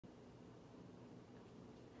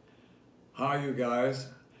Hi you guys,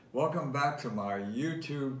 welcome back to my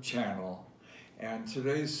YouTube channel, and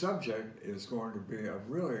today's subject is going to be a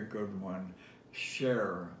really good one,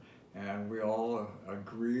 Cher. And we all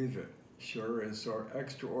agree that Cher is sort of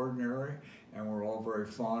extraordinary, and we're all very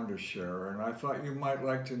fond of Cher. And I thought you might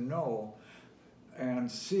like to know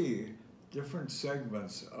and see different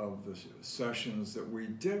segments of the sessions that we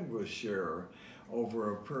did with Cher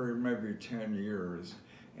over a period maybe 10 years.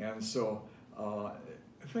 And so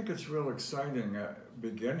I think it's real exciting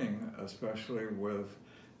beginning, especially with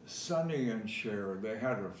Sonny and Cher. They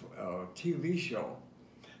had a TV show.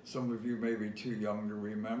 Some of you may be too young to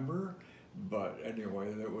remember, but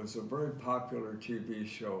anyway, it was a very popular TV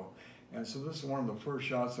show. And so this is one of the first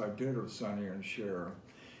shots I did of Sonny and Cher.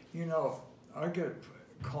 You know, I get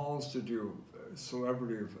calls to do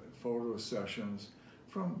celebrity photo sessions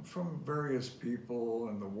from various people,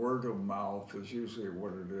 and the word of mouth is usually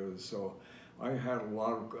what it is. So I had a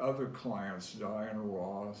lot of other clients, Diana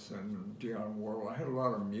Ross and Dionne Warwick. I had a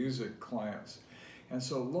lot of music clients. And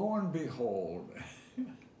so lo and behold,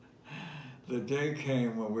 the day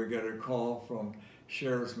came when we get a call from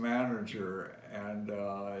Cher's manager, and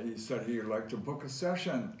he said he'd like to book a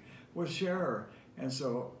session with Cher. And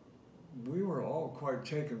so we were all quite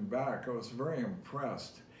taken back. I was very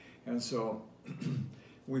impressed. And so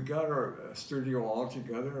we got our studio all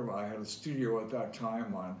together. I had a studio at that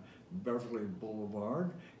time on Beverly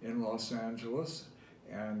Boulevard in Los Angeles,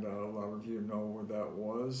 and a lot of you know where that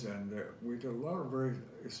was. And we did a lot of very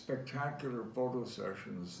spectacular photo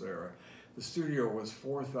sessions there. The studio was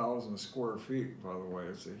 4,000 square feet, by the way.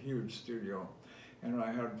 It's a huge studio. And I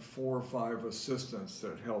had 4 or 5 assistants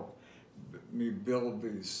that helped me build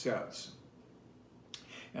these sets.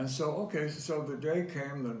 And so, okay, so the day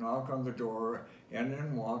came, the knock on the door, and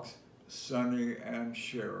in walks Sonny and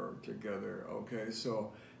Cher together. Okay,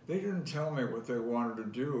 so they didn't tell me what they wanted to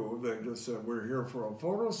do. They just said, we're here for a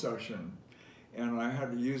photo session. And I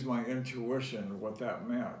had to use my intuition, what that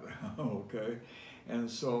meant, okay? And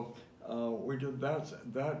so we did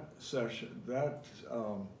that session, that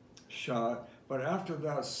shot. But after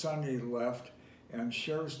that, Sonny left, and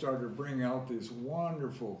Cher started bringing out these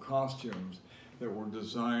wonderful costumes that were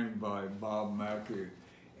designed by Bob Mackie.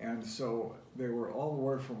 And so they were all the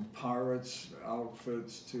way from pirates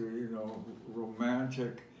outfits to, you know,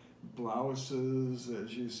 romantic blouses,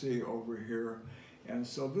 as you see over here. And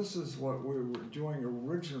so this is what we were doing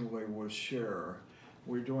originally with Cher.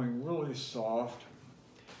 We're doing really soft,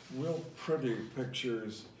 real pretty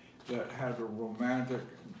pictures that had a romantic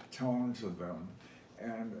tone to them.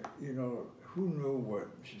 And, you know, who knew what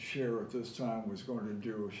Cher at this time was going to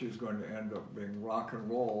do? She was going to end up being rock and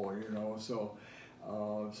roll, you know. So,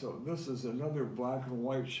 so this is another black and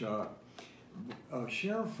white shot.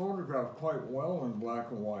 Cher photographed quite well in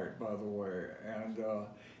black and white, by the way, and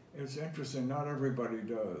it's interesting, not everybody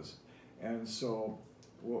does. And so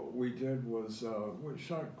what we did was we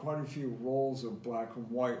shot quite a few rolls of black and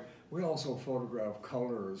white. We also photographed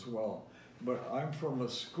color as well. But I'm from a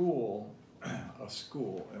school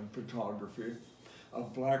in photography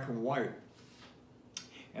of black and white.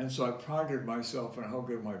 And so I prided myself on how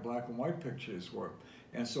good my black and white pictures were.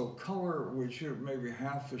 And so color, we shoot maybe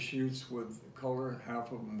half the shoots with color,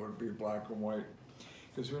 half of them would be black and white.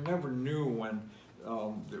 Because we never knew when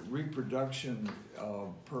the reproduction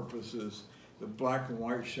purposes, the black and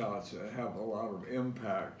white shots have a lot of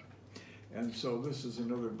impact. And so this is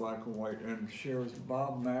another black and white, and Cher's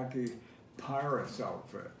Bob Mackie Pirates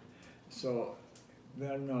outfit. So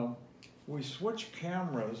then we switched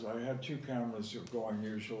cameras. I had 2 cameras going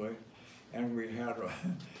usually, and we had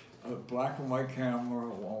a black and white camera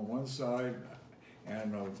on one side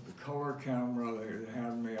and the color camera they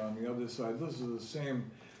had me on the other side. This is the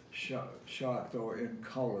same shot though in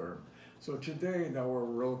color. So today now we're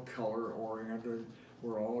real color oriented.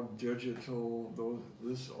 We're all digital.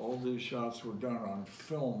 All these shots were done on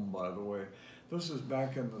film, by the way. This is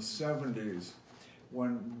back in the 70s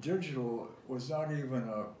when digital was not even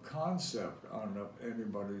a concept on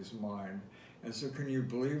anybody's mind. And so can you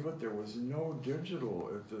believe it? There was no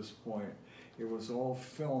digital at this point. It was all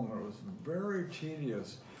film. It was very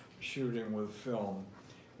tedious shooting with film.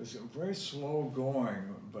 It was very slow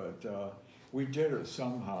going, but we did it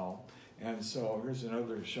somehow. And so here's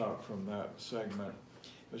another shot from that segment.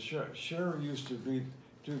 Cher used to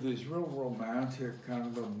do these real romantic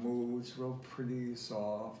kind of moods, real pretty,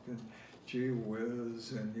 soft, and gee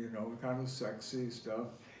whiz, and you know, kind of sexy stuff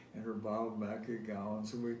in her Bob Mackie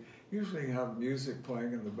gowns. And we usually have music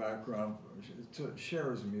playing in the background,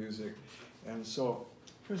 Cher's music. And so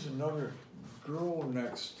here's another girl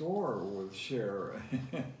next door with Cher.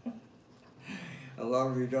 a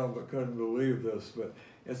lot of you don't, but couldn't believe this, but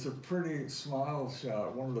it's a pretty smile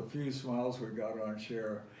shot, one of the few smiles we got on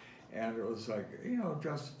Cher. And it was like, you know,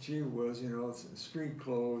 just gee whiz, you know, street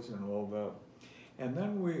clothes and all that. And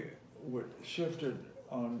then we shifted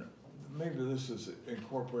on, maybe this is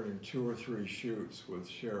incorporating 2 or 3 shoots with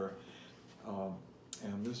Cher.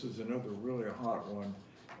 And this is another really hot one.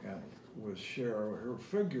 And with Cher, her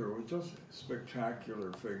figure was just a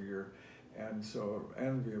spectacular figure. And so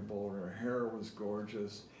enviable, and her hair was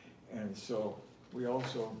gorgeous. And so we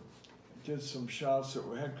also did some shots that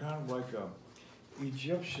we had kind of like a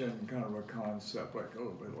Egyptian kind of a concept, like a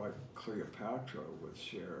little bit like Cleopatra with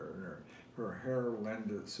Cher, and her hair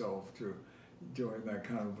lent itself to doing that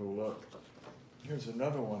kind of a look. Here's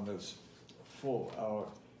another one that's full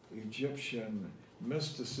out Egyptian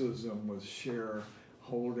mysticism with Cher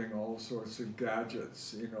holding all sorts of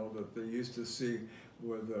gadgets, you know, that they used to see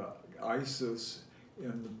with Isis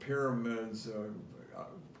in the pyramids,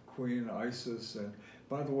 Queen Isis. And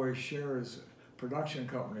by the way, Cher's production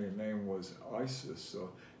company name was Isis, so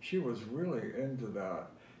she was really into that.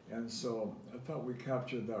 And so I thought we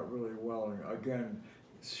captured that really well. And again,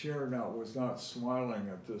 Cher now was not smiling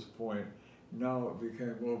at this point. Now it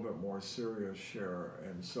became a little bit more serious Cher.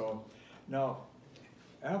 And so now,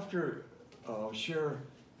 after Cher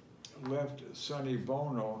left Sonny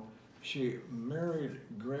Bono, she married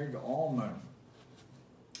Greg Allman.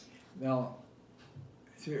 Now,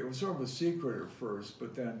 see, it was sort of a secret at first,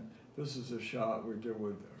 but then this is a shot we did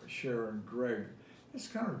with Cher and Greg. It's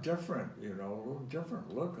kind of different, you know, a little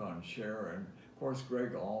different look on Cher. And of course,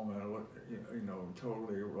 Greg Allman, you know,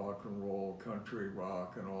 totally rock and roll, country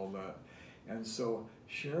rock and all that. And so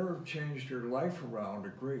Cher changed her life around a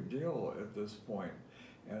great deal at this point.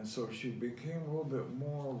 And so she became a little bit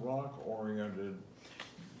more rock oriented.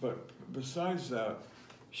 But besides that,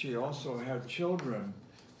 she also had children.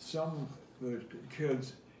 Some of the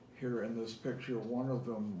kids here in this picture, one of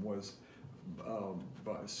them was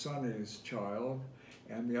Sonny's child,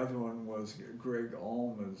 and the other one was Greg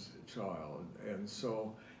Allman's child. And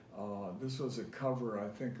so this was a cover, I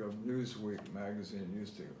think, of Newsweek magazine.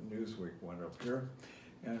 Newsweek went up here.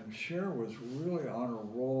 And Cher was really on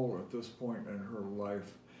a roll at this point in her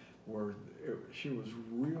life where she was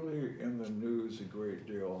really in the news a great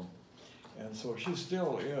deal. And so she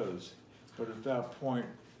still is, but at that point,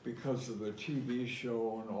 because of the TV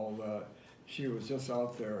show and all that, she was just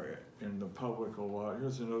out there in the public a lot.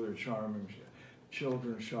 Here's another charming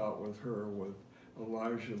children's shot with her, with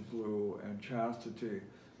Elijah Blue and Chastity,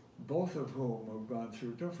 both of whom have gone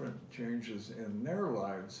through different changes in their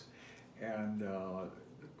lives. And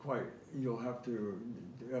you'll have to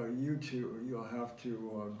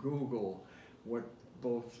Google what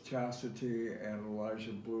both Chastity and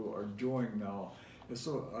Elijah Blue are doing now. And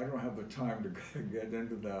so I don't have the time to get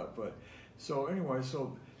into that, but so anyway,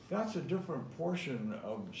 so that's a different portion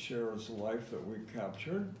of Cher's life that we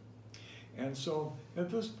captured. And so at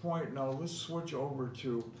this point now, let's switch over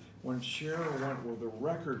to when Cher went with a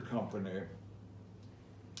record company.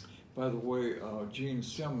 By the way, Gene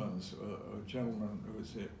Simmons, a gentleman who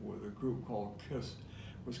was with a group called Kiss,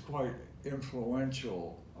 was quite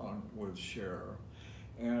influential with Cher.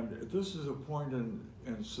 And this is a point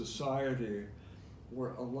in society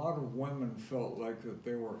where a lot of women felt like that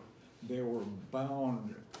they were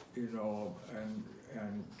bound, you know,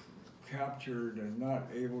 and captured and not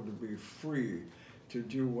able to be free to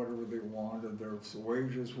do whatever they wanted. Their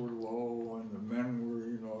wages were low, and the men were,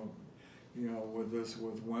 you know,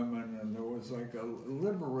 with women, and there was like a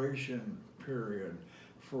liberation period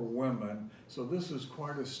for women. So this is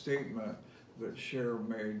quite a statement that Cher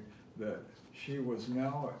made, that she was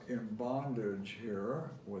now in bondage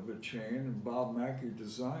here with the chain. Bob Mackie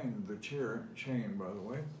designed the chain, by the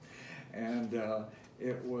way. And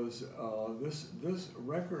it was, this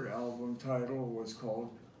record album title was called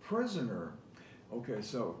Prisoner. Okay,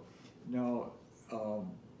 so now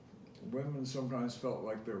women sometimes felt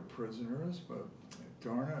like they were prisoners, but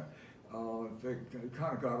darn it, they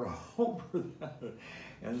kind of got over that.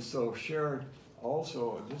 And so Cher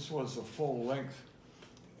also, this was a full length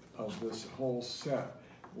of this whole set,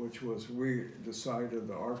 which was, we decided,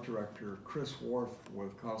 the art director, Chris Worth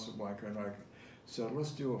with Casablanca, and I said,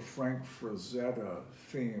 let's do a Frank Frazetta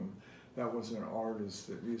theme. That was an artist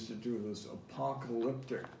that used to do this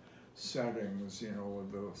apocalyptic settings, you know,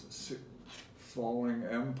 with those falling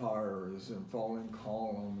empires and falling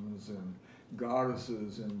columns and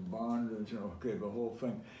goddesses in bondage, okay, the whole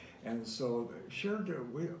thing. And so Cher,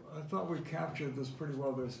 I thought we captured this pretty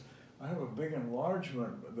well. I have a big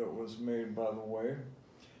enlargement that was made, by the way,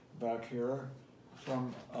 back here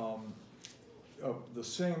from the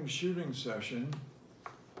same shooting session.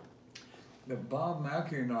 that Bob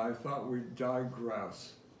Mackie and I thought we'd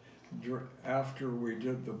digress after we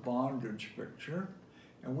did the bondage picture,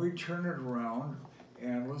 and we turn it around,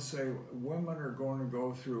 and let's say women are going to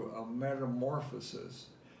go through a metamorphosis.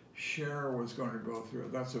 Cher was going to go through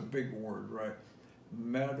it. That's a big word, right?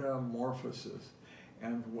 Metamorphosis.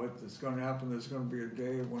 And what is going to happen, there's going to be a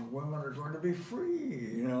day when women are going to be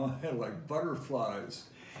free, you know, like butterflies.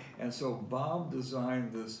 And so Bob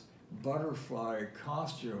designed this butterfly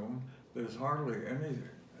costume. There's hardly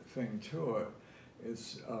anything to it.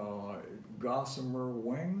 It's gossamer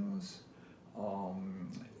wings,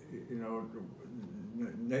 you know,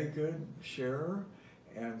 naked Cher.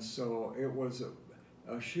 And so it was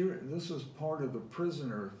a shoot. This was part of the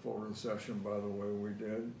prisoner photo session, by the way, we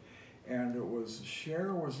did. And it was,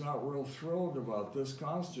 Cher was not real thrilled about this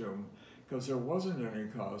costume because there wasn't any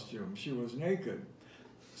costume. She was naked.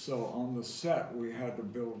 So on the set, we had to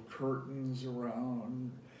build curtains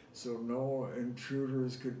around so no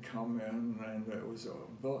intruders could come in. And it was,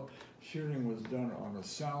 shooting was done on a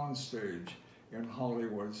sound stage in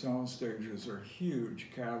Hollywood. Sound stages are huge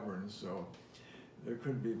caverns, so there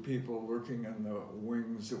could be people lurking in the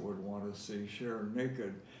wings that would want to see Cher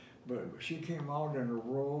naked. But she came out in a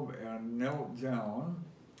robe and knelt down,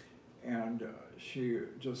 and she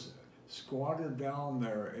just squatted down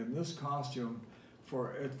there in this costume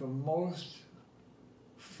for at the most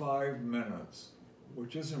 5 minutes,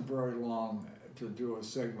 which isn't very long to do a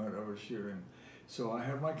segment of a shooting. So I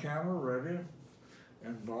had my camera ready,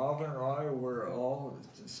 and Bob and I were all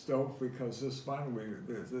stoked because this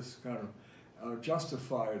kind of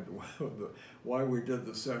justified why we did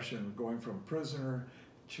the session, going from prisoner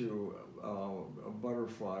to a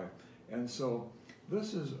butterfly. And so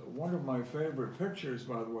this is one of my favorite pictures,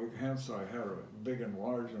 by the way, hence I had a big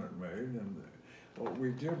enlargement made. And what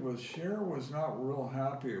we did was, Cher was not real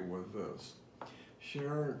happy with this.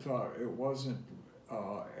 Cher thought it wasn't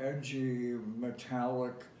edgy,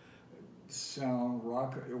 metallic sound,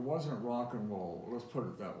 it wasn't rock and roll, let's put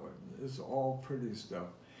it that way. It's all pretty stuff.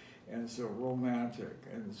 And so romantic,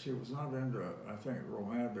 and she was not into, I think,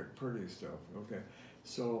 romantic, pretty stuff, okay?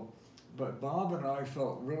 So, but Bob and I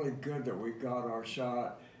felt really good that we got our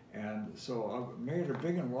shot, and so I made a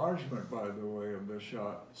big enlargement, by the way, of this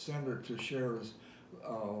shot, sent it to Cher's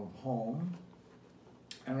home,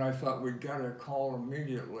 and I thought we'd get a call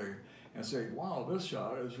immediately and say, wow, this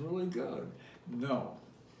shot is really good. No,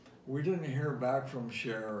 we didn't hear back from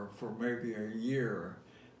Cher for maybe a year.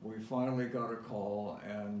 We finally got a call,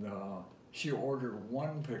 and she ordered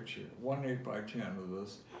one picture, one 8x10 of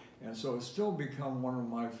this, and so it's still become one of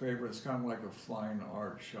my favorites, kind of like a fine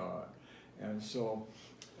art shot. And so,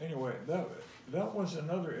 anyway, that was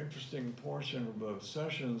another interesting portion of the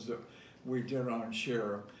sessions that we did on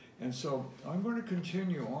Cher. And so I'm going to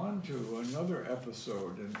continue on to another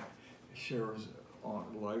episode in Cher's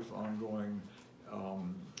life, ongoing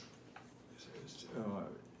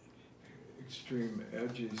extreme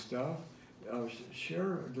edgy stuff.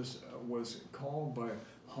 Cher just was called by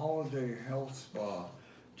Holiday Health Spa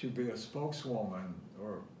to be a spokeswoman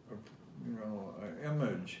or an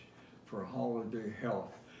image for Holiday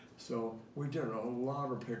Health. So we did a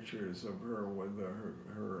lot of pictures of her with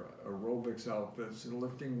her aerobics outfits and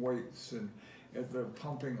lifting weights and at the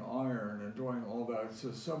pumping iron and doing all that. It's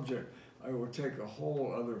a subject I would take a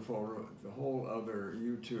whole other photo, the whole other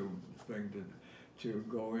YouTube thing to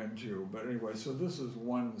go into. But anyway, so this is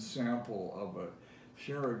one sample of it.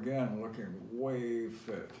 Cher again looking way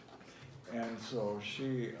fit. And so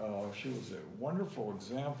she was a wonderful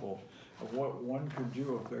example of what one could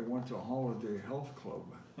do if they went to a Holiday Health Club.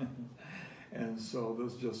 And so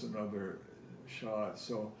this is just another shot.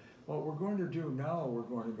 So what we're going to do now, we're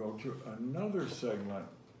going to go to another segment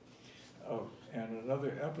and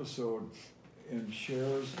another episode in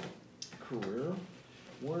Cher's career,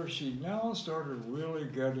 where she now started really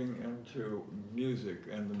getting into music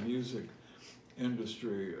and the music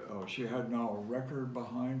industry. She had now a record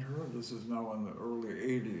behind her. This is now in the early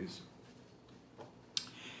 80s.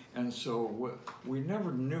 And so we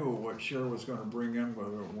never knew what Cher was going to bring in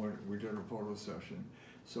when we did a photo session.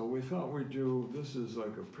 So we thought we'd do, this is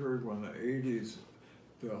like a period when the 80s,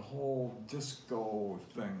 the whole disco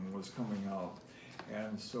thing was coming out.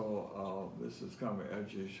 And so this is kind of an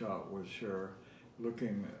edgy shot with Cher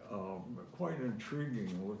looking quite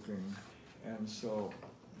intriguing looking. And so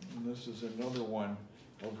this is another one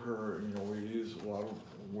of her, we use a lot of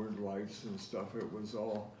weird lights and stuff. It was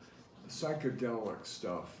all psychedelic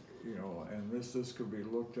stuff, and this could be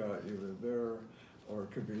looked at either there or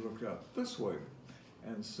it could be looked at this way.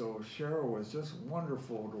 And so Cher was just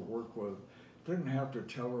wonderful to work with. Didn't have to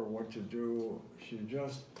tell her what to do. She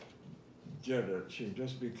just did it. She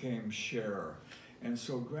just became Cher. And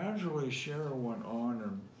so gradually Cher went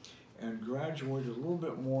on and graduated a little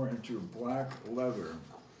bit more into black leather.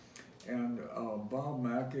 And Bob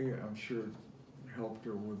Mackie, I'm sure, helped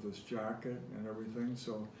her with this jacket and everything.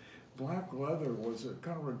 So black leather was a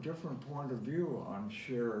kind of a different point of view on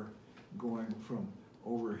Cher, going from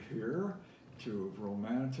over here to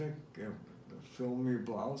romantic, filmy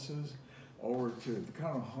blouses, over to the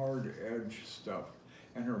kind of hard edge stuff.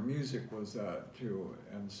 And her music was that too.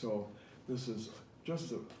 And so this is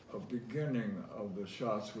just a beginning of the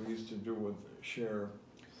shots we used to do with Cher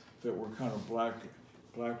that were kind of black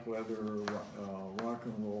leather, rock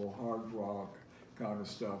and roll, hard rock kind of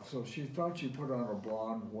stuff. So she thought she put on a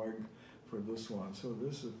blonde wig for this one. So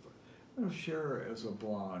this is, you know, Cher as a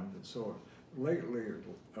blonde. So lately,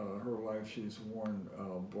 her life, she's worn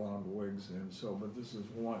blonde wigs, and so, but this is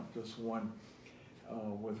just one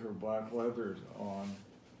with her black leathers on.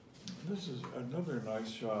 This is another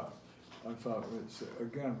nice shot. I thought it's,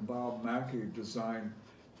 again, Bob Mackie designed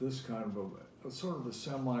this kind of a sort of a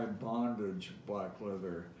semi-bondage black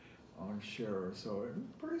leather on Cher. So it's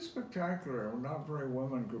pretty spectacular. Not very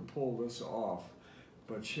women could pull this off,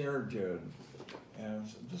 but Cher did. And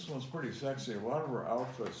this one's pretty sexy. A lot of her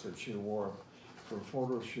outfits that she wore for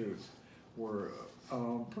photo shoots were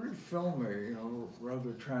pretty filmy, you know,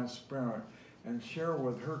 rather transparent. And Cher,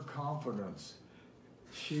 with her confidence,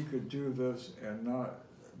 she could do this and not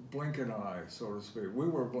blink an eye, so to speak. We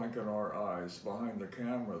were blinking our eyes behind the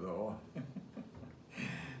camera, though.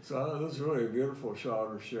 So this is really a beautiful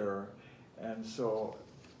shot of Cher. And so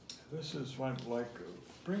this is like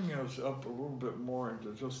bringing us up a little bit more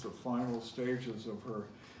into just the final stages of her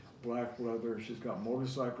black leather. She's got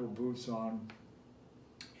motorcycle boots on,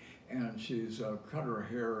 and she's cut her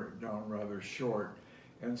hair down rather short.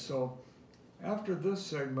 And so after this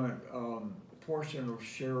segment, portion of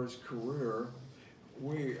Cher's career,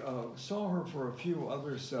 we saw her for a few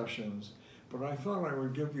other sessions, but I thought I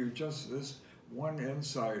would give you just this one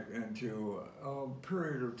insight into a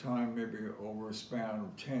period of time, maybe over a span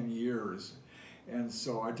of 10 years. And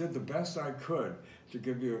so I did the best I could to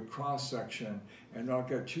give you a cross-section and not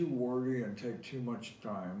get too wordy and take too much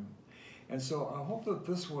time. And so I hope that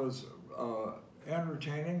this was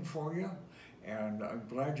entertaining for you, and I'm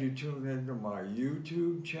glad you tuned into my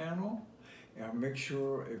YouTube channel. And make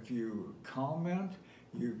sure if you comment,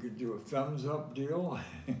 you could do a thumbs up deal.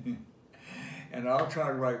 And I'll try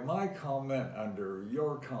to write my comment under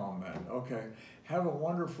your comment. Okay, have a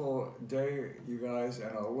wonderful day, you guys,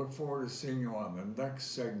 and I'll look forward to seeing you on the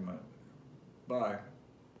next segment. Bye.